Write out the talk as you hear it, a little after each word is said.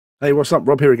Hey, what's up?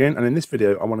 Rob here again, and in this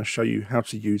video I want to show you how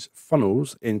to use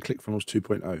funnels in ClickFunnels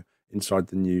 2.0 inside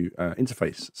the new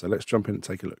interface. So let's jump in and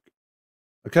take a look.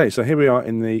 Okay, so here we are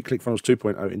in the ClickFunnels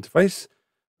 2.0 interface.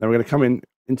 Now we're going to come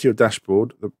into your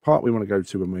dashboard. The part we want to go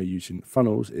to when we're using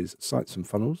funnels is Sites and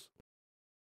Funnels,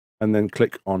 and then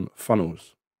click on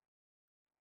Funnels.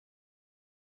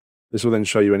 This will then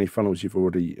show you any funnels you've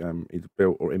already either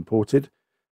built or imported.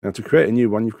 Now, to create a new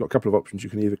one, you've got a couple of options. You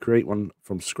can either create one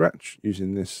from scratch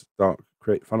using this dark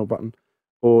Create Funnel button,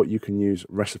 or you can use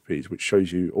recipes, which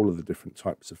shows you all of the different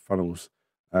types of funnels,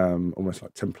 almost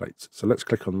like templates. So let's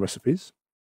click on recipes.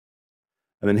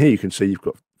 And then here you can see you've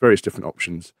got various different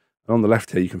options. And on the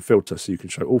left here, you can filter. So you can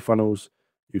show all funnels.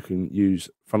 You can use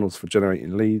funnels for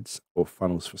generating leads or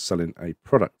funnels for selling a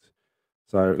product.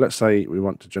 So let's say we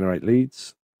want to generate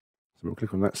leads. So we'll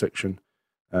click on that section.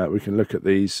 We can look at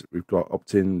these. We've got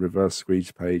opt-in, reverse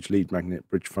squeeze page, lead magnet,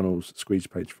 bridge funnels, squeeze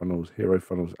page funnels, hero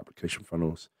funnels, application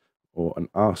funnels, or an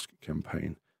ask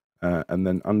campaign. And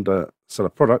then under sell a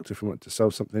product, if we want to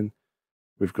sell something,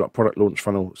 we've got product launch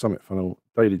funnel, summit funnel,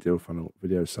 daily deal funnel,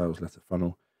 video sales letter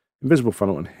funnel, invisible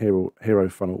funnel, and hero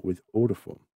funnel with order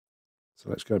form. So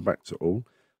let's go back to all.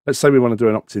 Let's say we want to do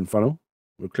an opt-in funnel.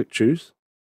 We'll click choose.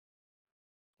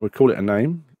 We'll call it a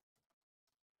name.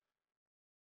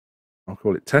 I'll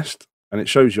call it test, and it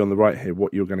shows you on the right here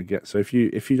what you're going to get. So if you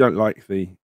don't like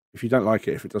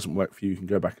it, if it doesn't work for you, you can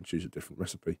go back and choose a different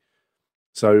recipe.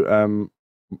 So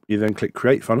you then click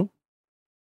create funnel.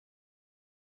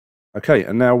 Okay,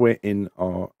 and now we're in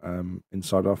our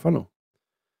inside our funnel.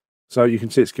 So you can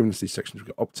see it's given us these sections.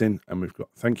 We've got opt-in and we've got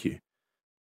thank you.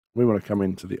 We want to come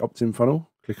into the opt-in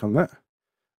funnel, click on that,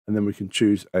 and then we can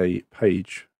choose a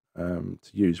page to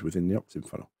use within the opt-in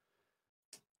funnel.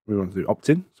 We want to do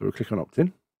opt-in, so we'll click on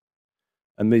opt-in,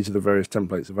 and these are the various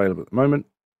templates available at the moment.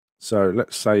 So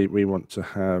let's say we want to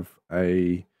have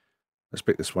let's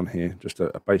pick this one here, just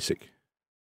a basic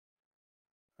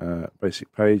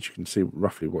page. You can see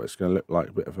roughly what it's going to look like,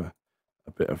 a bit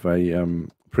of a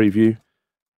preview.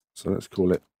 So let's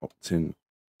call it opt-in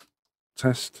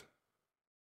test.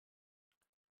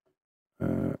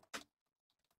 Opt-in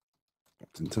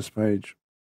test page,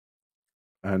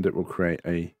 and it will create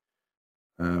a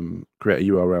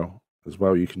URL as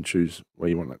well. You can choose where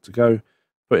you want that to go.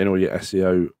 Put in all your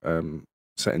SEO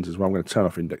settings as well. I'm going to turn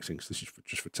off indexing because this is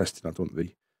just for testing. I don't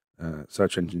want the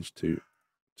search engines to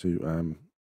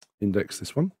index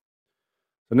this one.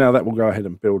 So now that will go ahead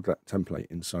and build that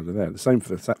template inside of there. The same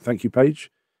for the thank you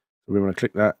page. So we want to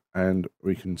click that, and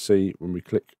we can see when we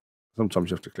click,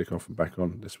 sometimes you have to click off and back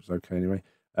on. This was okay anyway.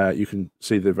 You can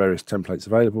see the various templates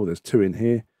available. There's 2 in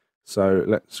here. So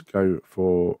let's go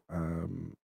for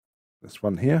this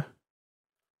one here,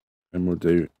 and we'll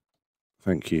do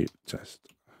thank you test.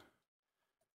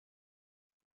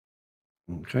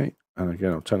 Okay, and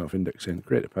again, I'll turn off indexing,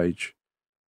 create a page,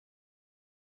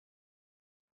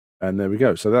 and there we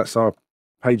go. So that's our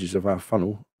pages of our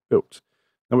funnel built.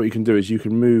 Now what you can do is you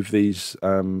can move these,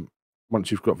 once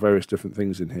you've got various different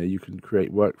things in here, you can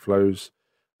create workflows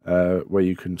where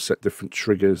you can set different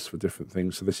triggers for different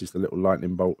things. So this is the little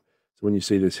lightning bolt. So when you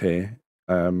see this here,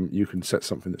 you can set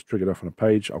something that's triggered off on a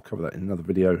page. I'll cover that in another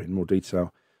video in more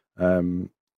detail,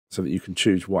 so that you can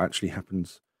choose what actually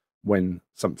happens when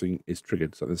something is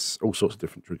triggered. So there's all sorts of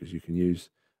different triggers you can use.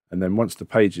 And then once the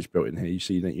page is built in here, you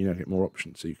see that you now get more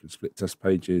options. So you can split test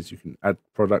pages, you can add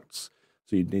products.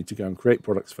 So you'd need to go and create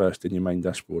products first in your main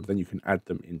dashboard. Then you can add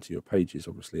them into your pages,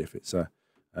 obviously, if it's a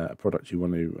product you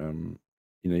want to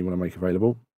you want to make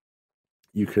available.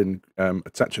 You can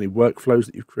attach any workflows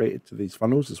that you've created to these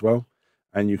funnels as well,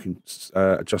 and you can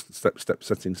adjust the step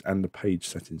settings and the page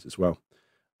settings as well.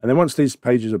 And then once these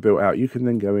pages are built out, you can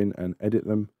then go in and edit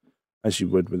them as you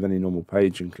would with any normal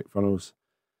page in ClickFunnels.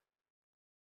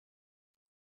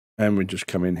 And we just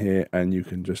come in here and you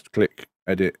can just click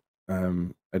edit,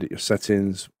 edit your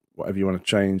settings, whatever you want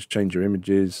to change your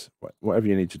images, whatever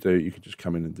you need to do. You can just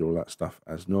come in and do all that stuff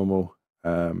as normal.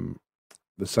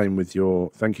 The same with your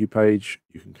thank you page.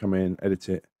 You can come in, edit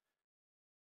it,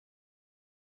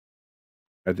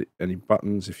 edit any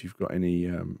buttons if you've got any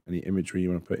imagery you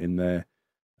want to put in there.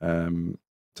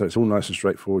 So it's all nice and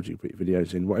straightforward. You can put your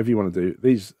videos in, whatever you want to do.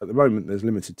 These, at the moment, there's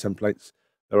limited templates.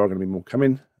 There are going to be more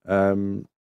coming.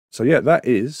 So yeah, that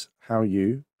is how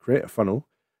you create a funnel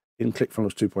in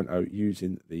ClickFunnels 2.0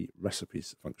 using the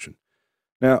recipes function.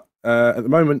 Now, at the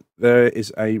moment, there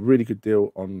is a really good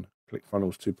deal on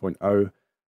ClickFunnels 2.0.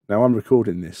 Now, I'm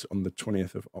recording this on the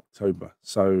 20th of October,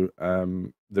 so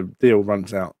the deal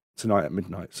runs out tonight at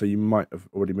midnight, so you might have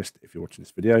already missed it if you're watching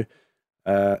this video.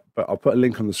 But I'll put a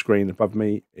link on the screen above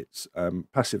me. It's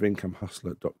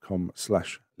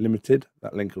passiveincomehustler.com/limited.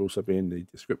 That link will also be in the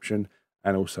description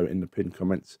and also in the pinned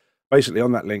comments. Basically,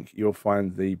 on that link, you'll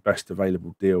find the best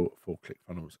available deal for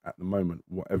ClickFunnels at the moment.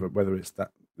 Whether it's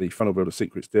the Funnel Builder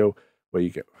Secrets deal, where you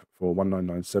get for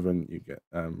 $19.97, you get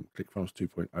ClickFunnels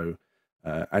 2.0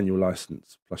 annual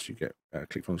license, plus you get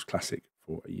ClickFunnels Classic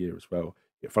for a year as well.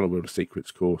 You get Funnel Builder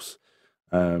Secrets course.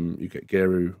 You get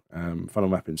Geru, funnel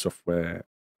mapping software.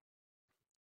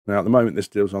 Now, at the moment, this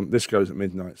deal's on. This goes at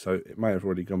midnight, so it may have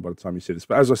already gone by the time you see this.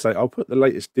 But as I say, I'll put the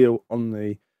latest deal on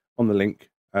the link,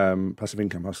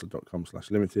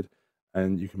 passiveincomehustler.com/limited,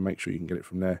 and you can make sure you can get it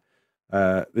from there.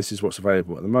 This is what's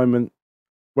available at the moment.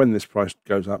 When this price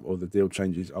goes up or the deal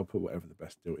changes, I'll put whatever the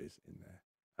best deal is in there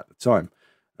at the time.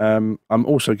 I'm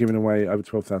also giving away over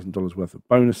 $12,000 worth of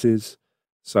bonuses.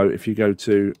 So if you go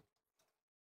to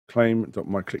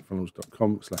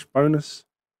claim.myclickfunnels.com/bonus,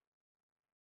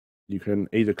 you can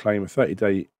either claim a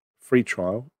 30-day free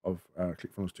trial of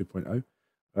ClickFunnels 2.0.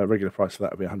 Regular price for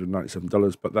that will be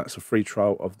 $197, but that's a free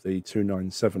trial of the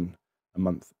 $297 a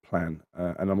month plan.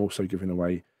 And I'm also giving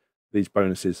away these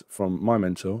bonuses from my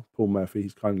mentor, Paul Murphy.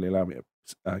 He's kindly allowed me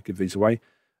to give these away.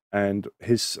 And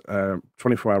his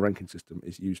 24-hour ranking system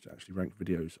is used to actually rank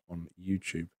videos on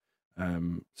YouTube.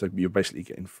 So you're basically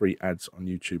getting free ads on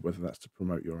YouTube, whether that's to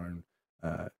promote your own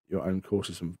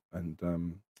courses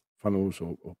and funnels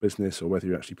or business, or whether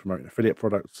you're actually promoting affiliate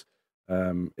products.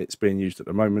 It's being used at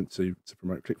the moment to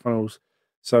promote ClickFunnels.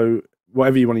 So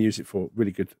whatever you want to use it for,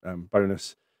 really good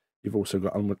bonus. You've also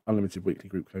got unlimited weekly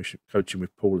group coaching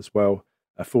with Paul as well.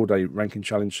 A 4-day ranking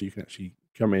challenge, so you can actually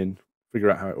come in, figure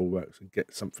out how it all works, and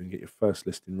get your first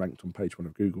listing ranked on page 1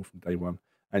 of Google from day one.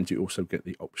 And you also get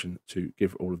the option to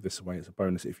give all of this away as a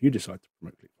bonus if you decide to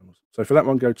promote ClickFunnels. So for that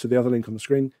one, go to the other link on the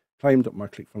screen,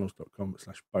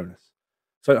 claim.myclickfunnels.com/bonus.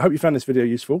 So I hope you found this video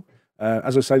useful.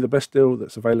 As I say, the best deal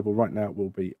that's available right now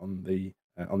will be on the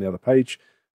other page.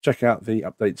 Check out the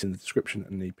updates in the description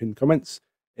and the pinned comments.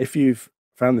 If you've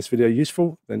found this video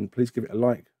useful, then please give it a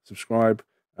like, subscribe,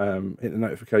 hit the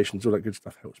notifications. All that good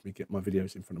stuff helps me get my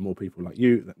videos in front of more people like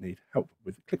you that need help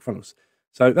with ClickFunnels.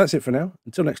 So that's it for now.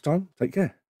 Until next time, take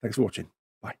care. Thanks for watching.